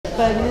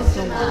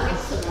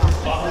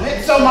And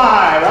it's so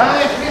my,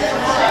 right?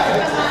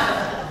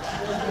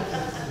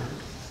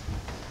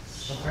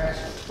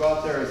 Go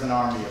out there as an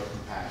army of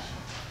compassion,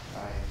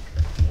 right?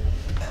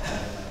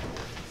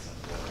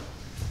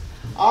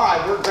 All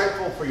right, we're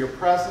grateful for your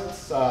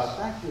presence.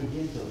 Thank you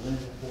again to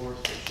Linda for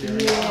sharing.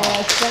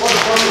 Yes,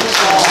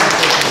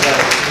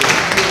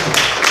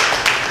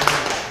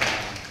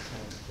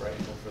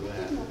 Grateful for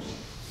that.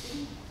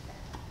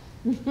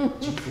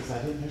 Jesus, I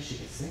didn't know she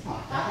could sing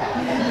like that.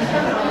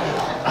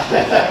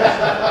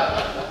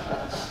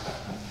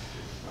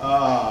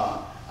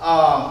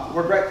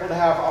 We're grateful to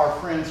have our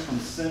friends from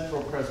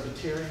Central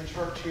Presbyterian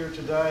Church here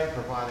today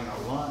providing our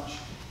lunch,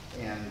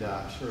 and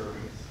I'm sure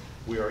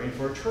we are in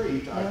for a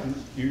treat. I can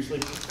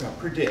usually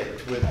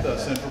predict with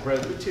Central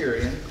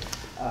Presbyterian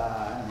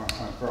and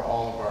for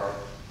all of our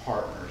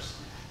partners.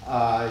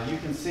 You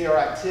can see our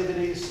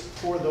activities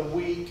for the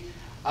week.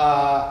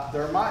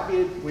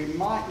 We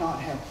might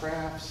not have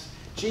crafts.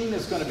 Jean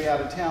is going to be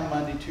out of town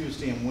Monday,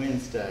 Tuesday, and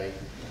Wednesday.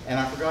 And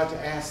I forgot to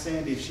ask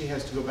Sandy if she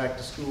has to go back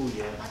to school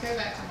yet. I go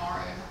back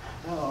tomorrow.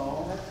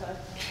 Oh,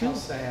 how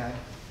sad.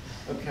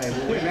 Okay,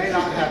 well, we may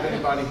not have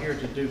anybody here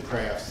to do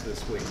crafts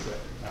this week, but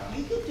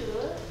You can do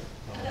it.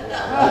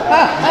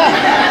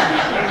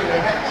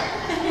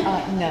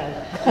 no.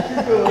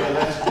 Okay,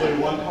 let's do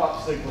one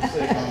popsicle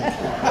stick on the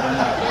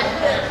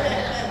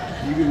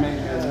You can make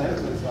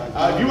announcements like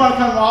if you want to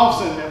come to the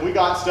office and we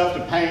got stuff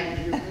to paint,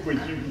 you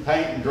can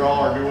paint and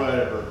draw or do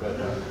whatever. But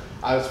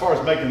as far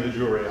as making the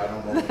jewelry, I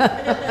don't know.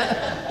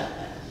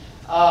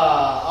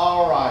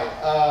 All right.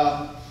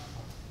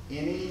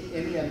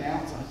 Any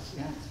announcements?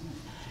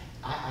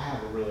 I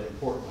have a really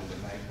important one to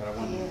make, but I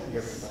want to hear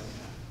everybody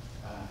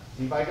know.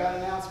 Anybody got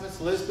announcements?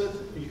 Elizabeth,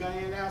 you got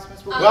any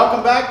announcements?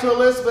 Welcome back to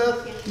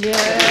Elizabeth.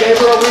 Yeah. We gave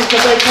her a week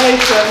of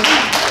vacation.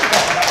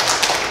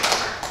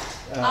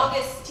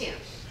 August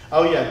 10th.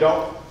 Oh yeah,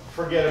 don't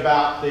forget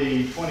about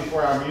the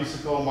 24-hour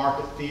musical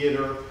Market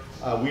Theater.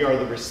 We are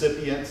the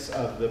recipients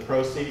of the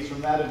proceeds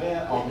from that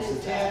event. August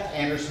the 10th,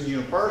 Anderson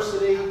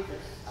University.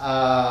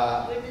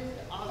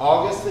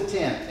 August the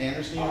 10th,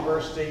 Anderson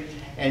University.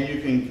 And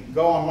you can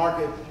go on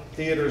Market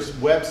Theater's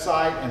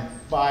website and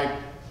buy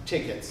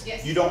tickets.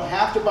 Yes. You don't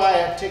have to buy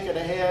a ticket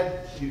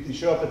ahead. You can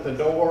show up at the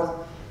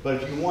door.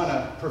 But if you want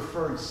a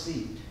preferred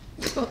seat,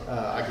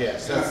 I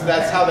guess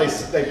that's how they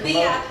promote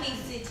VIP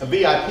seat. a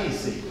VIP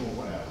seat.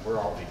 Well, we're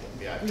all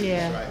VIPs,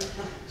 Yeah. right?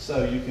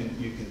 So you can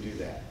do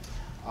that.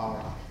 All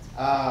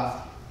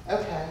right.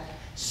 Okay.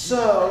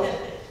 So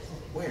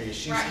where is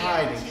she? She's Right here.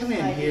 hiding. Come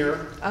in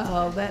here.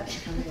 Oh, that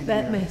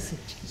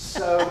message.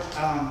 So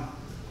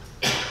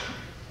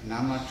and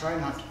I'm gonna try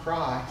not to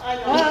cry. I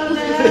know. Oh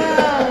no.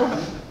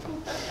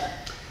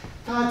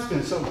 God's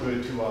been so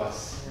good to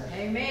us.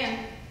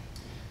 Amen.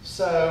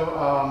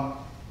 So,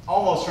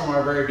 almost from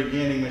our very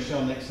beginning,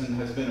 Michelle Nixon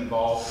has been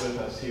involved with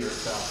us here at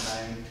South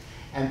Main.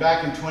 And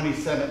back in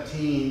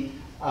 2017,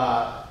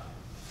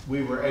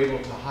 we were able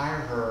to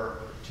hire her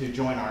to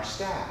join our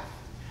staff.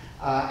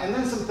 And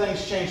then some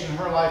things changed in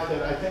her life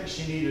that I think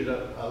she needed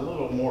a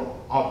little more,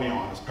 I'll be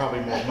honest,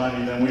 probably more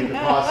money than we could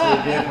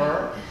possibly give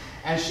her.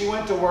 And she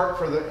went to work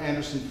for the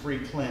Anderson Free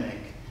Clinic,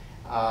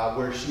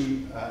 where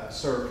she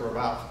served for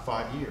about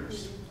 5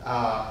 years.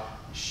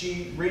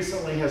 She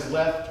recently has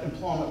left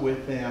employment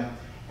with them,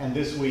 and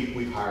this week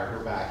we've hired her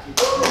back. And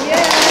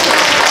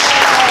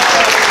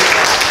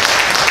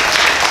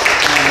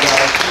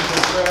she's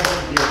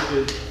incredibly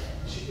gifted.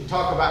 She can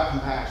talk about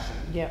compassion.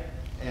 Yep.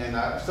 And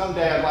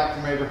someday I'd like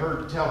for maybe her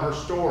to tell her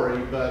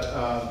story, but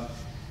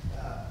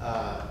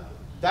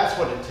that's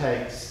what it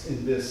takes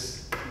in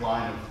this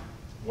line of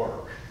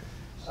work.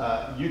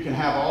 You can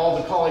have all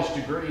the college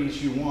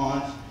degrees you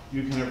want,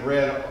 you can have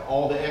read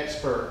all the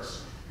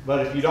experts, but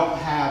if you don't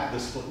have the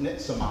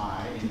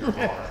splitnitzomai in your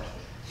heart,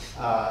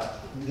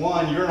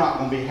 one, you're not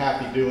going to be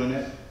happy doing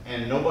it,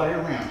 and nobody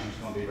around you is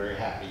going to be very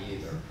happy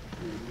either.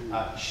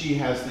 She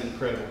has the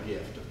incredible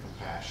gift of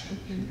compassion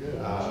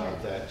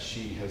that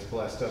she has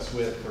blessed us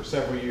with for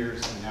several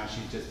years, and now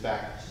she's just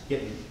back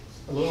getting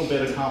a little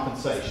bit of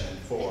compensation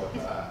for,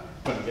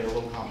 going to get a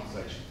little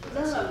compensation for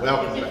that. So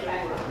welcome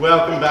back.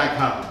 Welcome back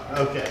home.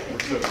 Okay, we're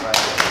so glad.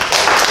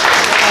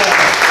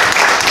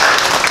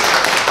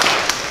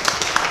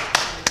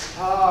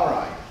 All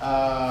right.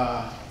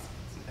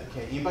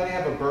 Okay, anybody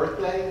have a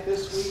birthday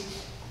this week?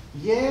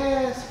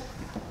 Yes.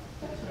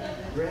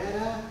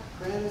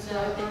 Greta's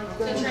got a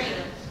birthday.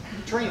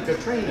 Katrina has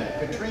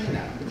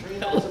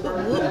a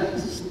birthday.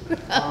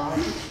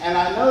 And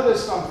I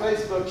noticed on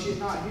Facebook, she's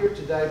not here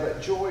today, but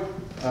Joy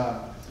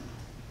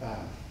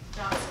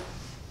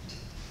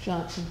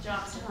Johnson.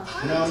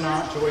 no,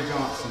 not Joy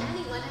Johnson.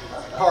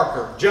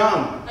 Parker.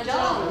 Joan.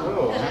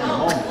 Oh, hang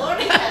on a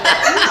moment.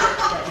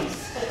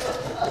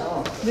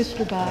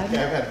 Mr. Biden.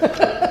 Okay,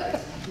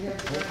 okay.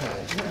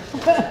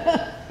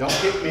 Don't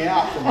kick me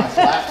out for my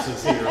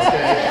lapses here,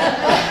 okay?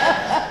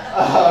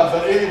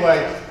 But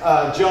anyway,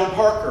 Joan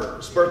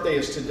Parker's birthday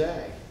is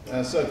today.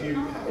 So if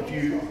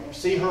you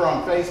see her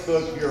on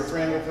Facebook, if you're a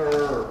friend with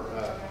her, or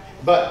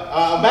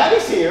But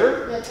Maddie's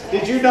here.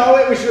 Did you know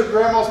it was your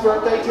grandma's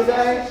birthday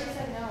today? She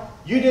said no.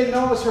 You didn't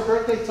know it was her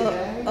birthday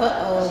today?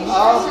 Uh-oh.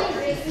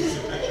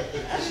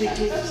 She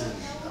keeps,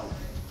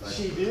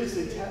 she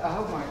usually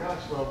oh my gosh,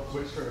 well,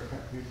 wish her a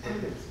happy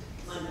birthday.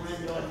 My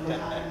granddaughter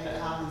Mohammed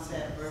Collins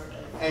had a birthday.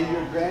 And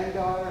your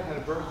granddaughter had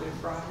a birthday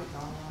Friday?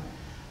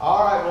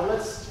 All right, well,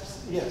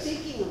 yes.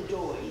 Speaking of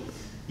joy,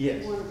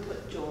 Yes. you want to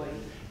put joy.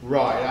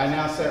 Right, I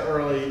announced that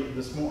early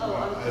this morning, Oh,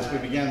 I'm as we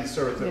sorry. began the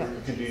service, that Yeah. we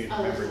continue to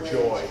I was remember late.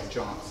 Joy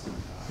Johnson.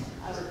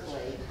 I was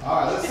late.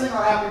 All right, let's sing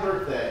our happy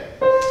birthday.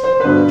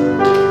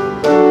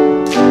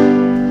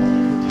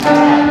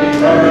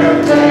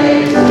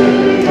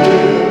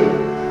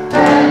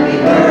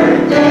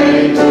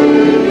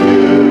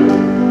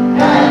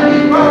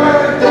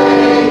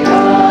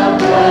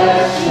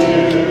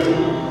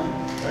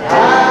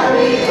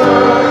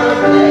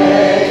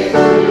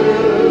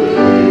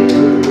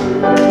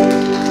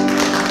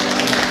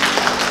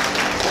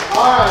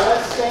 All right,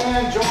 let's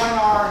stand,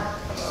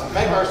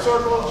 make our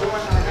circle, join our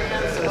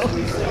hands as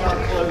we sing our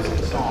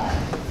closing song.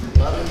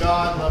 Loving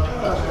God,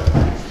 loving God.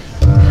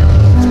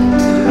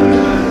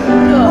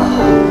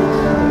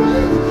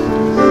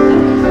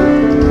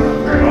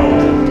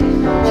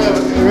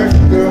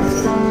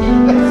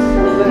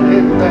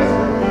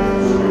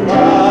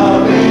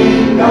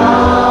 Loving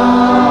God,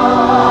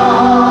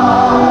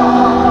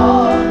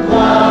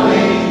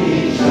 loving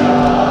each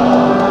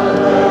other,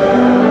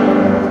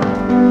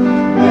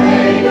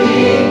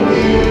 making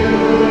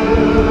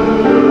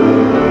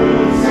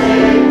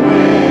music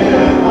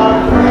with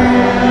our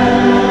friends.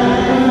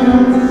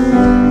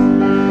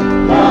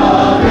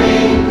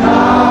 Loving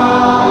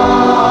God,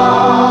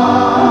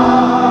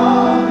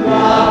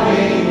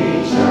 loving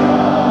each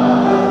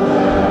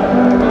other,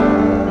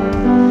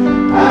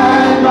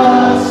 and the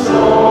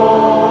story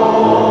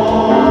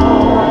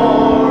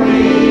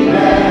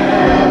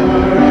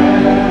never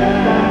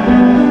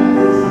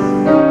ends.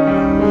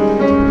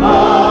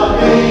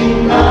 Loving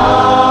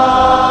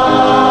God,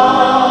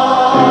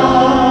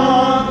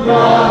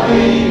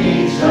 loving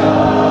each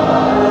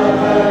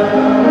other,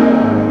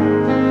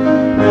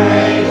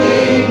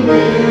 making music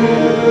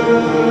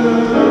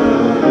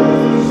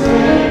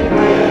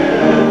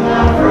with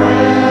our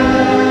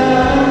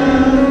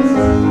friends.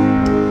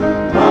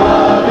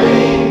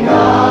 Loving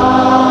God,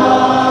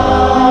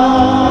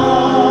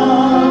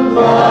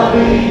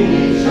 loving